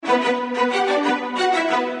Welcome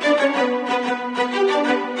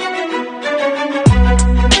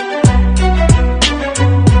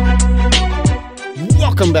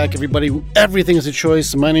back, everybody. Everything is a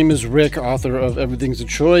Choice. My name is Rick, author of Everything's a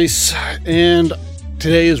Choice, and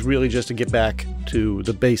today is really just to get back to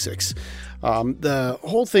the basics. The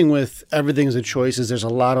whole thing with Everything is a Choice is there's a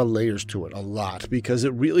lot of layers to it, because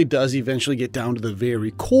it really does eventually get down to the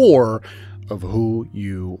very core of who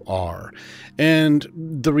you are. And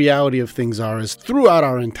the reality of things is throughout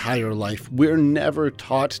our entire life, we're never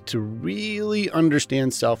taught to really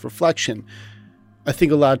understand self-reflection. I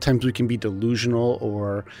think a lot of times we can be delusional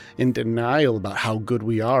or in denial about how good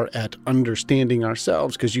we are at understanding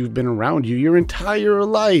ourselves because you've been around your entire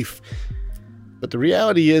life. But the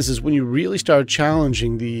reality is when you really start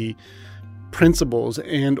challenging the principles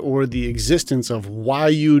and or the existence of why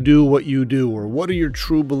you do what you do, or what are your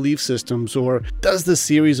true belief systems, or does the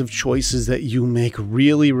series of choices that you make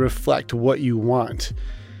really reflect what you want?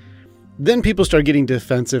 Then people start getting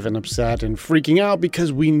defensive and upset and freaking out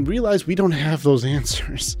because we realize we don't have those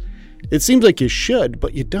answers. It seems like you should,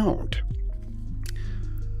 but you don't.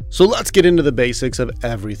 So let's get into the basics of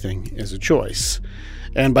Everything is a Choice.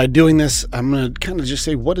 And by doing this, I'm going to kind of just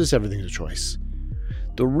say, what is Everything is a Choice?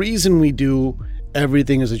 The reason we do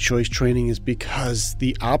Everything is a Choice training is because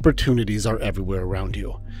the opportunities are everywhere around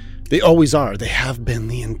you. They always are. They have been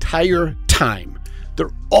the entire time.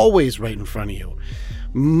 They're always right in front of you.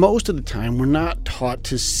 Most of the time, we're not taught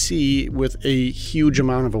to see with a huge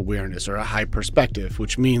amount of awareness or a high perspective,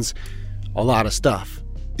 which means a lot of stuff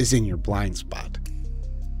is in your blind spot.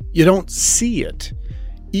 You don't see it.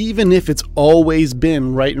 Even if it's always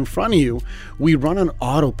been right in front of you, we run on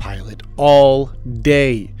autopilot all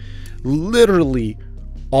day, literally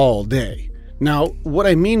all day. Now, what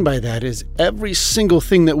I mean by that is every single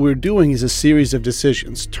thing that we're doing is a series of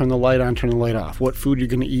decisions. Turn the light on, turn the light off. What food you're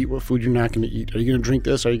going to eat, what food you're not going to eat. Are you going to drink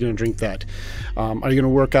this? Are you going to drink that? Are you going to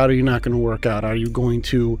work out? Or are you not going to work out? Are you going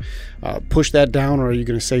to push that down, or are you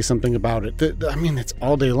going to say something about it? It's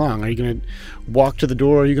all day long. Are you going to walk to the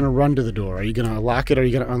door? Or are you going to run to the door? Are you going to lock it? Or are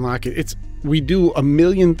you going to unlock it? We do a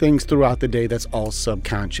million things throughout the day that's all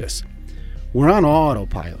subconscious. We're on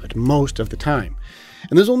autopilot most of the time.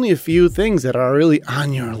 And there's only a few things that are really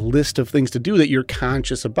on your list of things to do that you're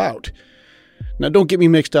conscious about. Now, don't get me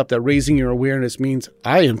mixed up that raising your awareness means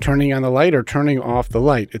I am turning on the light or turning off the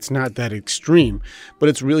light. It's not that extreme, but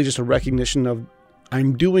it's really just a recognition of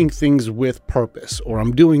I'm doing things with purpose, or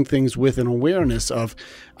I'm doing things with an awareness of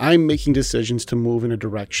I'm making decisions to move in a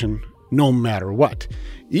direction no matter what.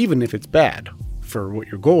 Even if it's bad for what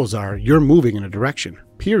your goals are, you're moving in a direction,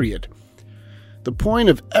 period. The point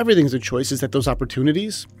of Everything's a Choice is that those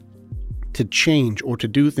opportunities to change or to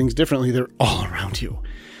do things differently, they're all around you.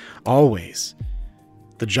 Always.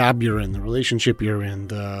 The job you're in, the relationship you're in,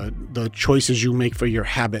 the choices you make for your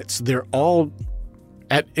habits, they're all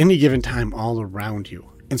at any given time all around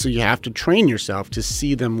you. And so you have to train yourself to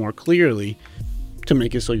see them more clearly to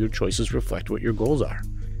make it so your choices reflect what your goals are.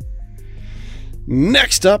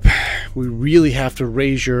 Next up, we really have to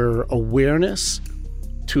raise your awareness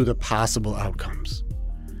to the possible outcomes.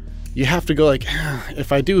 You have to go like,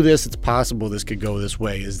 if I do this, it's possible this could go this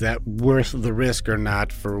way. Is that worth the risk or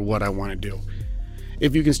not for what I want to do?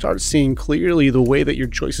 If you can start seeing clearly the way that your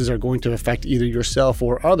choices are going to affect either yourself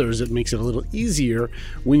or others, it makes it a little easier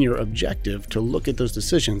when you're objective to look at those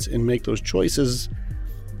decisions and make those choices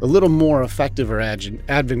a little more effective or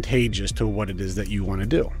advantageous to what it is that you want to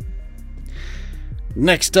do.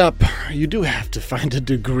 Next up, you do have to find a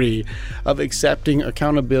degree of accepting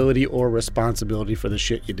accountability or responsibility for the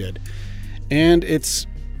shit you did. And it's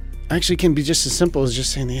actually can be just as simple as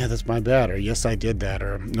just saying, yeah, that's my bad, or yes, I did that,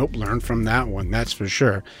 or nope, learn from that one, that's for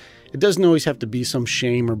sure. It doesn't always have to be some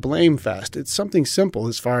shame or blame fest. It's something simple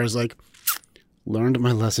as far as like, learned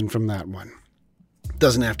my lesson from that one. It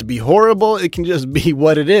doesn't have to be horrible, it can just be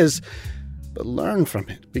what it is, but learn from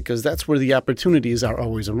it, because that's where the opportunities are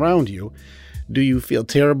always around you. Do you feel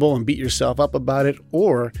terrible and beat yourself up about it?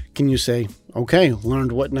 Or can you say, okay,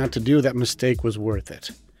 learned what not to do. That mistake was worth it.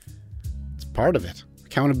 It's part of it.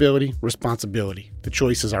 Accountability, responsibility. The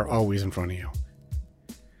choices are always in front of you.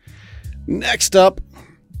 Next up,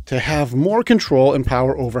 to have more control and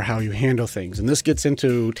power over how you handle things. And this gets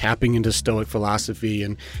into tapping into Stoic philosophy,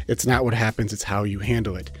 and it's not what happens, it's how you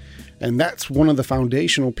handle it. And that's one of the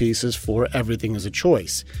foundational pieces for Everything is a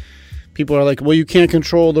Choice. People are like, well, you can't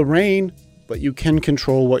control the rain, but you can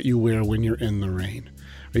control what you wear when you're in the rain.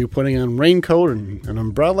 Are you putting on a raincoat and an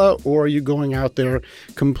umbrella, or are you going out there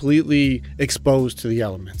completely exposed to the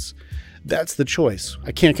elements? That's the choice.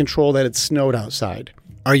 I can't control that it snowed outside.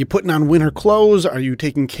 Are you putting on winter clothes? Are you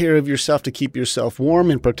taking care of yourself to keep yourself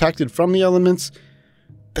warm and protected from the elements?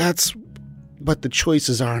 That's what the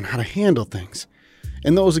choices are on how to handle things.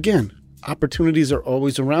 And those, again, opportunities are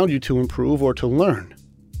always around you to improve or to learn.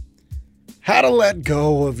 How to let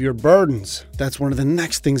go of your burdens. That's one of the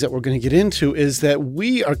next things that we're going to get into, is that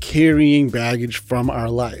we are carrying baggage from our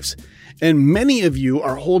lives. And many of you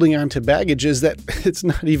are holding on to baggages that it's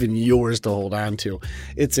not even yours to hold on to.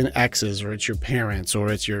 It's an ex's, or it's your parents,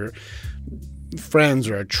 or it's your friends,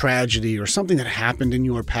 or a tragedy, or something that happened in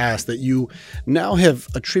your past that you now have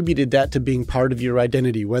attributed that to being part of your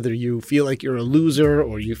identity, whether you feel like you're a loser,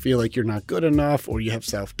 or you feel like you're not good enough, or you have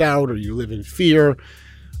self-doubt, or you live in fear.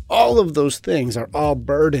 All of those things are all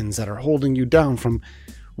burdens that are holding you down from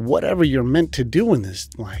whatever you're meant to do in this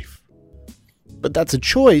life. But that's a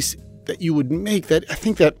choice that you would make, that I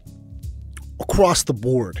think that across the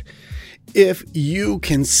board, if you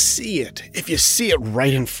can see it, if you see it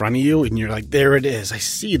right in front of you and you're like, there it is, I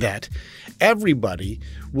see that, everybody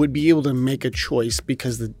would be able to make a choice,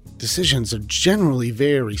 because the decisions are generally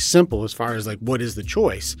very simple as far as like, what is the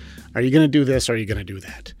choice? Are you going to do this? Or are you going to do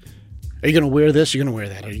that? Are you going to wear this? Are you going to wear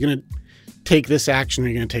that? Are you going to take this action? Or are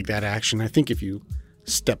you going to take that action? I think if you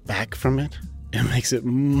step back from it, it makes it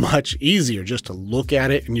much easier just to look at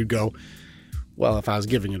it and you go, well, if I was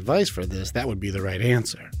giving advice for this, that would be the right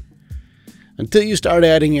answer. Until you start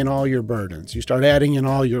adding in all your burdens, you start adding in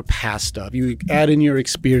all your past stuff, you add in your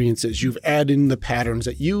experiences, you've added in the patterns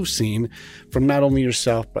that you've seen from not only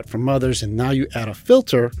yourself, but from others, and now you add a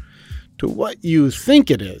filter to what you think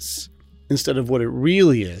it is instead of what it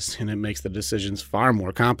really is, and it makes the decisions far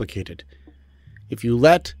more complicated. If you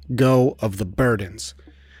let go of the burdens,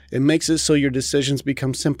 it makes it so your decisions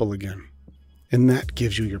become simple again, and that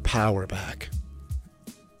gives you your power back.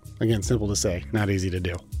 Again, simple to say, not easy to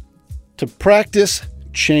do. To practice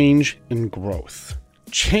change and growth.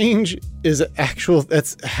 Change is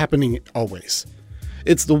that's happening always.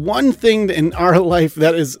 It's the one thing in our life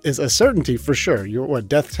that is a certainty for sure.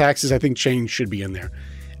 Death, taxes, I think change should be in there.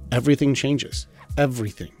 Everything changes.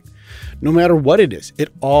 Everything. No matter what it is, it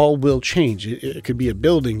all will change. It could be a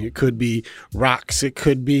building. It could be rocks. It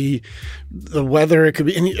could be the weather. It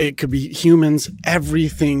could be humans.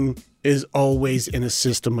 Everything is always in a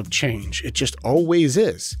system of change. It just always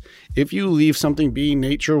is. If you leave something be,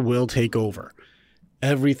 nature will take over.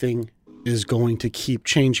 Everything is going to keep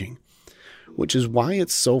changing, which is why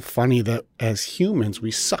it's so funny that as humans,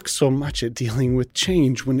 we suck so much at dealing with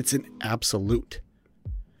change when it's an absolute.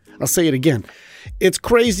 I'll say it again. It's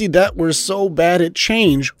crazy that we're so bad at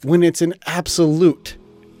change when it's an absolute.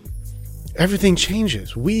 Everything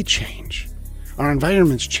changes. We change. Our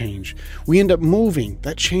environments change. We end up moving.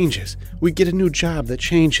 That changes. We get a new job. That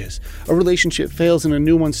changes. A relationship fails and a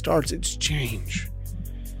new one starts. It's change.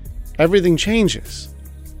 Everything changes.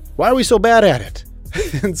 Why are we so bad at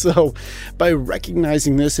it? And so by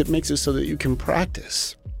recognizing this, it makes it so that you can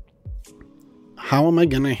practice. How am I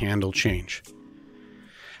going to handle change?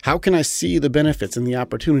 How can I see the benefits and the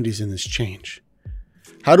opportunities in this change?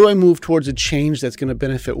 How do I move towards a change that's going to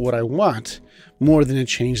benefit what I want more than a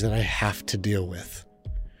change that I have to deal with?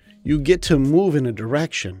 You get to move in a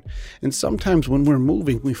direction, and sometimes when we're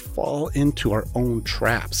moving, we fall into our own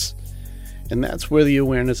traps. And that's where the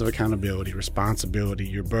awareness of accountability, responsibility,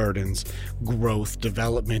 your burdens, growth,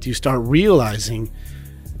 development, you start realizing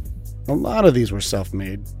a lot of these were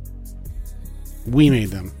self-made. We made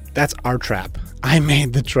them. That's our trap. I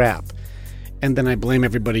made the trap. And then I blame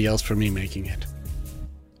everybody else for me making it.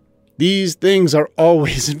 These things are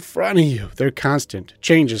always in front of you. They're constant.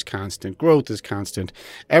 Change is constant. Growth is constant.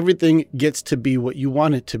 Everything gets to be what you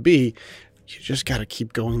want it to be. You just got to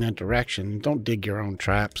keep going that direction. Don't dig your own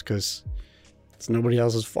traps, because it's nobody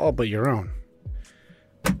else's fault but your own.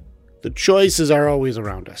 The choices are always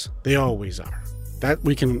around us. They always are.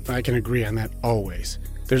 I can agree on that always.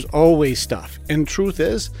 There's always stuff. And truth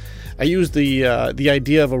is, I use the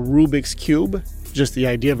idea of a Rubik's Cube. Just the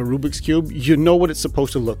idea of a Rubik's Cube. You know what it's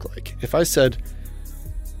supposed to look like. If I said,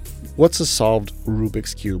 what's a solved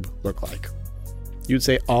Rubik's Cube look like? You'd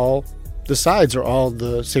say all the sides are all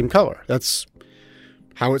the same color. That's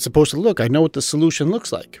how it's supposed to look. I know what the solution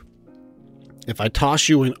looks like. If I toss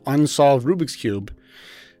you an unsolved Rubik's Cube,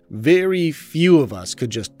 very few of us could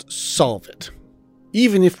just solve it.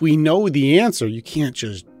 Even if we know the answer, you can't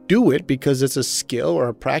just do it, because it's a skill or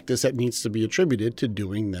a practice that needs to be attributed to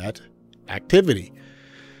doing that activity.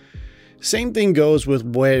 Same thing goes with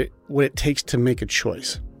what it takes to make a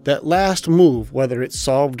choice. That last move, whether it's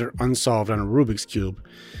solved or unsolved on a Rubik's Cube,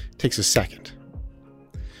 takes a second.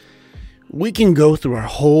 We can go through our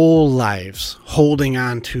whole lives holding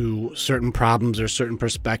on to certain problems or certain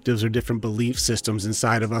perspectives or different belief systems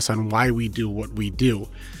inside of us on why we do what we do.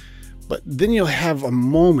 But then you'll have a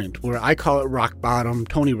moment where I call it rock bottom.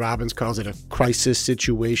 Tony Robbins calls it a crisis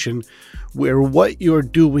situation, where what you're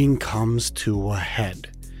doing comes to a head.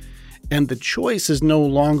 And the choice is no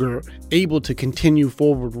longer able to continue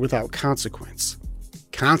forward without consequence.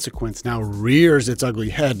 Consequence now rears its ugly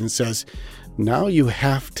head and says, now you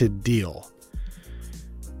have to deal.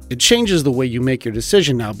 It changes the way you make your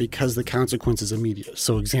decision now because the consequence is immediate.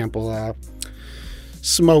 So example,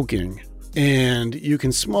 smoking. And you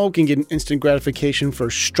can smoke and get an instant gratification for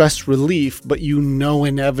stress relief, but you know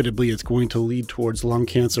inevitably it's going to lead towards lung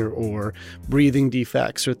cancer or breathing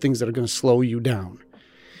defects or things that are going to slow you down.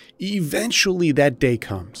 Eventually that day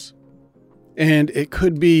comes. And it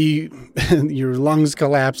could be your lungs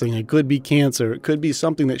collapsing. It could be cancer. It could be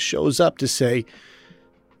something that shows up to say,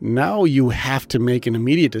 now you have to make an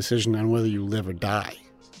immediate decision on whether you live or die.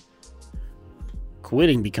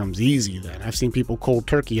 Quitting becomes easy then. I've seen people cold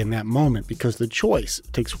turkey in that moment because the choice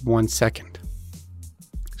takes 1 second.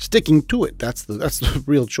 Sticking to it, that's the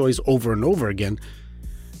real choice over and over again.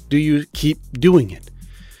 Do you keep doing it?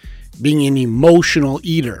 Being an emotional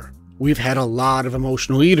eater. We've had a lot of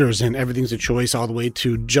emotional eaters, and everything's a choice all the way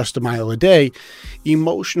to just a mile a day.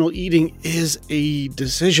 Emotional eating is a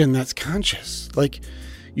decision that's conscious. Like,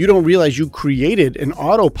 you don't realize you created an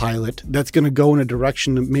autopilot that's going to go in a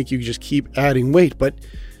direction to make you just keep adding weight, but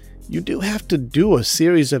you do have to do a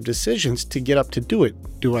series of decisions to get up to do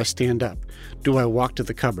it. Do I stand up? Do I walk to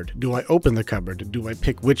the cupboard? Do I open the cupboard? Do I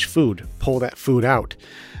pick which food? Pull that food out.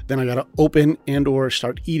 Then I got to open and or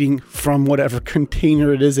start eating from whatever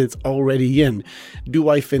container it is it's already in. Do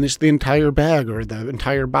I finish the entire bag or the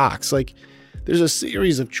entire box? Like, there's a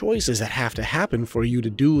series of choices that have to happen for you to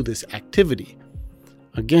do this activity.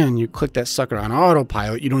 Again, you click that sucker on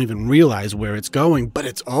autopilot, you don't even realize where it's going, but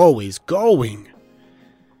it's always going.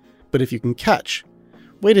 But if you can catch,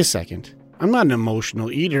 wait a second, I'm not an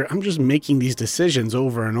emotional eater, I'm just making these decisions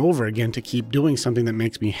over and over again to keep doing something that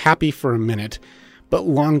makes me happy for a minute, but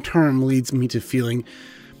long term leads me to feeling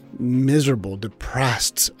miserable,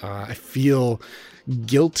 depressed. I feel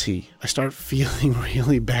guilty. I start feeling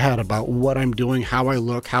really bad about what I'm doing, how I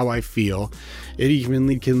look, how I feel. It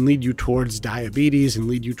even can lead you towards diabetes and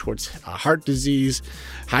lead you towards heart disease,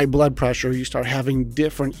 high blood pressure. You start having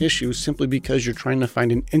different issues simply because you're trying to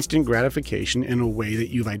find an instant gratification in a way that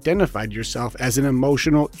you've identified yourself as an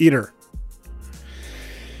emotional eater.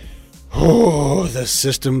 Oh, the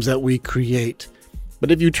systems that we create. But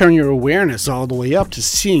if you turn your awareness all the way up to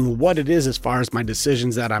seeing what it is as far as my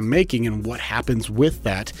decisions that I'm making and what happens with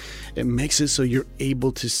that, it makes it so you're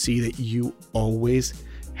able to see that you always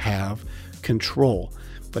have control.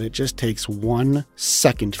 But it just takes 1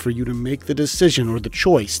 second for you to make the decision or the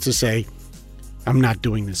choice to say, I'm not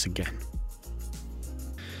doing this again.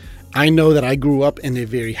 I know that I grew up in a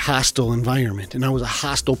very hostile environment and I was a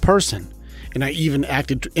hostile person. And I even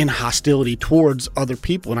acted in hostility towards other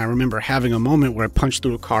people. And I remember having a moment where I punched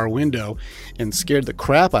through a car window and scared the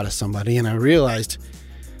crap out of somebody. And I realized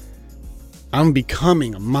I'm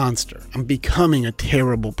becoming a monster. I'm becoming a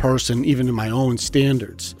terrible person, even in my own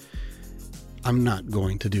standards. I'm not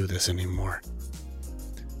going to do this anymore.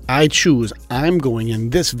 I choose I'm going in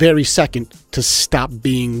this very second to stop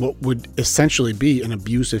being what would essentially be an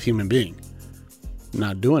abusive human being. I'm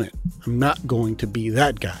not doing it. I'm not going to be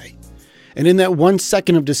that guy. And in that 1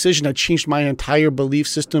 second of decision, I changed my entire belief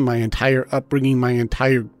system, my entire upbringing, my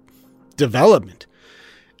entire development.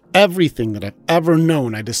 Everything that I've ever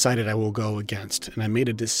known, I decided I will go against. And I made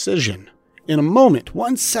a decision in a moment,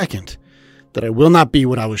 1 second, that I will not be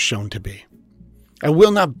what I was shown to be. I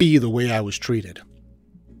will not be the way I was treated.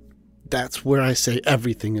 That's where I say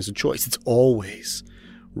everything is a choice. It's always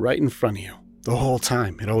right in front of you the whole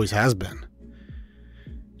time. It always has been.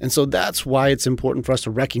 And so that's why it's important for us to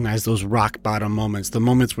recognize those rock bottom moments, the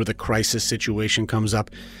moments where the crisis situation comes up.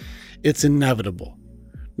 It's inevitable.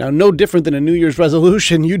 Now, no different than a New Year's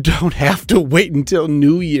resolution, you don't have to wait until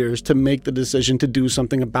New Year's to make the decision to do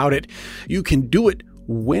something about it. You can do it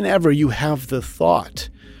whenever you have the thought.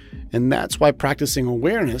 And that's why practicing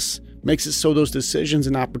awareness makes it so those decisions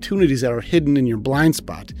and opportunities that are hidden in your blind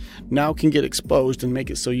spot now can get exposed and make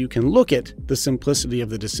it so you can look at the simplicity of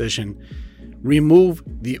the decision. Remove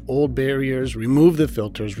the old barriers, remove the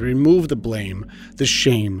filters, remove the blame, the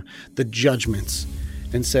shame, the judgments,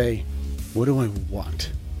 and say, what do I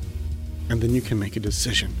want? And then you can make a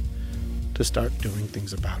decision to start doing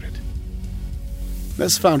things about it.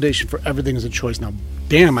 That's the foundation for everything is a choice. Now,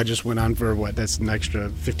 damn, I just went on for that's an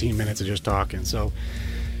extra 15 minutes of just talking. So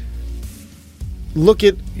look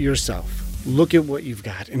at yourself. look at what you've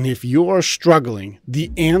got. And if you're struggling,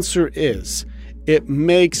 the answer is it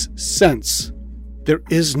makes sense. There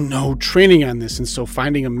is no training on this. And so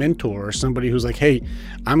finding a mentor or somebody who's like, hey,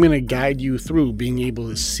 I'm going to guide you through being able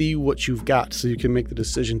to see what you've got so you can make the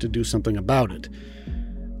decision to do something about it.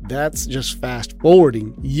 That's just fast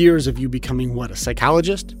forwarding years of you becoming what, a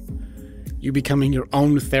psychologist? You becoming your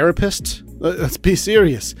own therapist? Let's be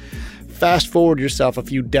serious. Fast forward yourself a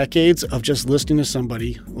few decades of just listening to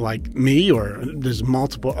somebody like me, or there's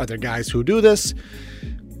multiple other guys who do this.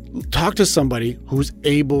 Talk to somebody who's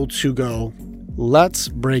able to go, let's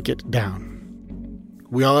break it down.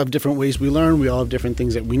 We all have different ways we learn. We all have different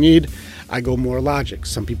things that we need. I go more logic.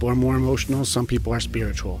 Some people are more emotional. Some people are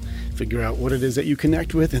spiritual. Figure out what it is that you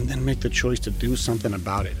connect with and then make the choice to do something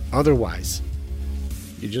about it. Otherwise,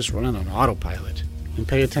 you're just running on autopilot. And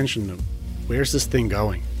pay attention to, where's this thing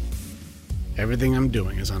going? Everything I'm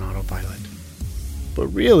doing is on autopilot. But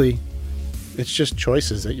really, it's just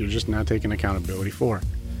choices that you're just not taking accountability for.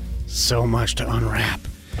 So much to unwrap.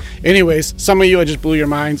 Anyways, some of you, I just blew your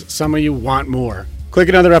minds. Some of you want more. Click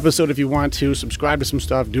another episode if you want to. Subscribe to some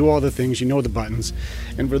stuff. Do all the things. You know the buttons.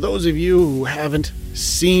 And for those of you who haven't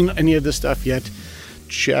seen any of this stuff yet,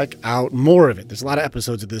 check out more of it. There's a lot of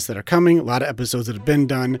episodes of this that are coming, a lot of episodes that have been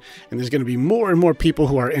done, and there's going to be more and more people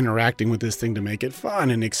who are interacting with this thing to make it fun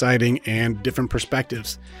and exciting and different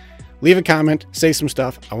perspectives. Leave a comment, say some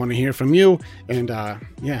stuff. I want to hear from you. And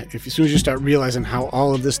if as soon as you start realizing how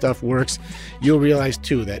all of this stuff works, you'll realize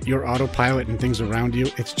too that your autopilot and things around you,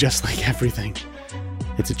 it's just like everything.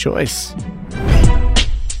 It's a choice.